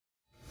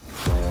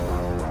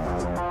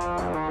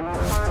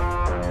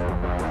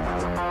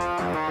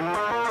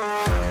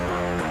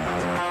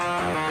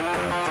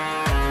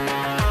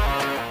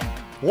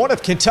One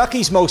of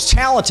Kentucky's most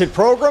talented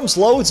programs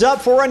loads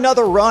up for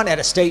another run at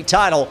a state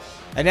title.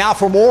 And now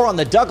for more on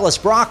the Douglas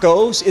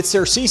Broncos, it's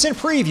their season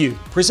preview,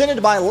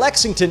 presented by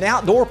Lexington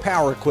Outdoor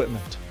Power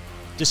Equipment.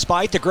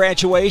 Despite the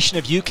graduation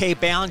of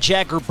UK-bound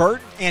Jagger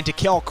Burton and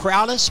DeKel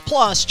Crowdis,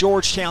 plus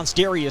Georgetown's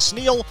Darius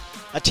Neal,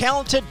 a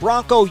talented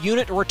Bronco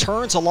unit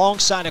returns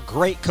alongside a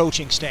great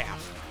coaching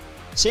staff.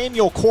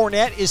 Samuel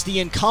Cornett is the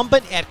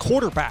incumbent at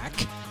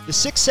quarterback. The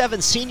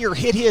 6'7 senior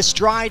hit his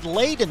stride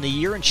late in the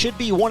year and should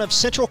be one of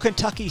Central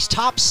Kentucky's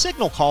top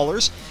signal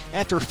callers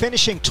after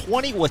finishing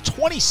 20 with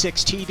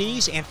 26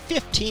 TDs and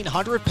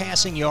 1,500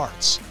 passing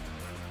yards.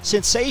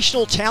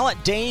 Sensational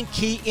talent Dane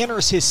Key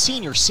enters his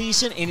senior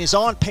season and is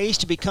on pace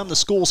to become the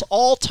school's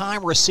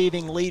all-time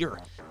receiving leader.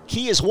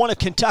 Key is one of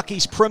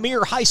Kentucky's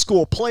premier high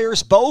school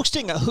players,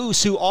 boasting a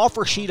who's who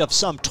offer sheet of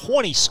some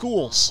 20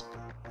 schools.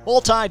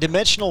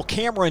 Multi-dimensional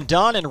Cameron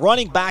Dunn and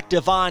running back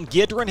Devon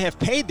Gidron have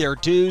paid their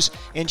dues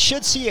and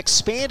should see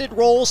expanded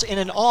roles in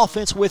an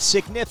offense with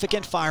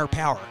significant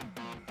firepower.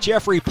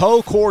 Jeffrey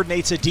Poe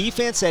coordinates a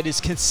defense that is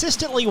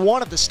consistently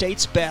one of the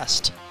state's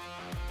best.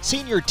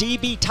 Senior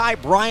DB Ty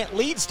Bryant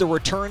leads the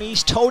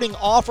returnees, toting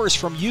offers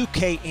from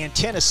UK and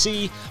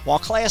Tennessee, while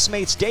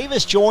classmates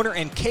Davis Joyner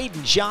and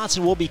Caden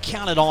Johnson will be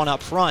counted on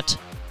up front.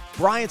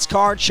 Bryant's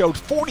card showed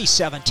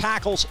 47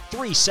 tackles,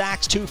 3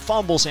 sacks, 2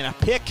 fumbles, and a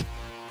pick.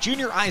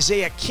 Junior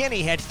Isaiah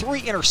Kinney had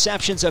 3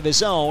 interceptions of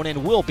his own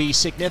and will be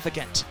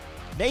significant.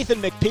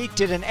 Nathan McPeak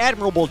did an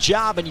admirable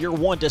job in year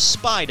 1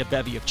 despite a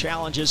bevy of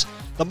challenges.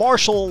 The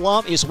Marshall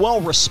alum is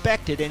well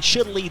respected and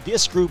should lead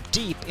this group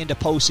deep into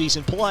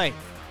postseason play.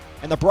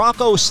 And the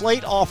Broncos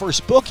slate offers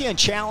bookend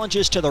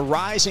challenges to the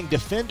rising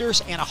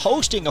defenders and a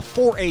hosting of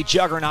 4A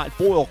juggernaut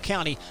Boyle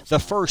County, the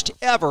first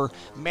ever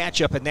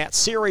matchup in that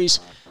series.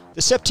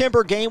 The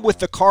September game with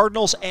the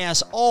Cardinals,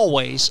 as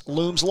always,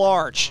 looms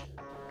large.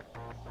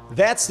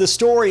 That's the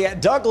story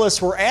at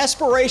Douglas, where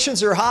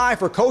aspirations are high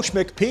for Coach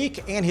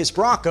McPeak and his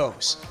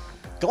Broncos.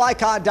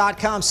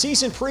 Glycod.com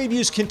season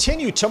previews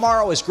continue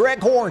tomorrow as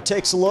Greg Horn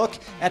takes a look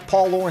at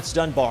Paul Lawrence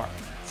Dunbar.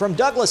 From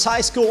Douglas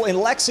High School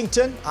in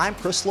Lexington, I'm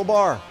Chris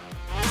LaBar.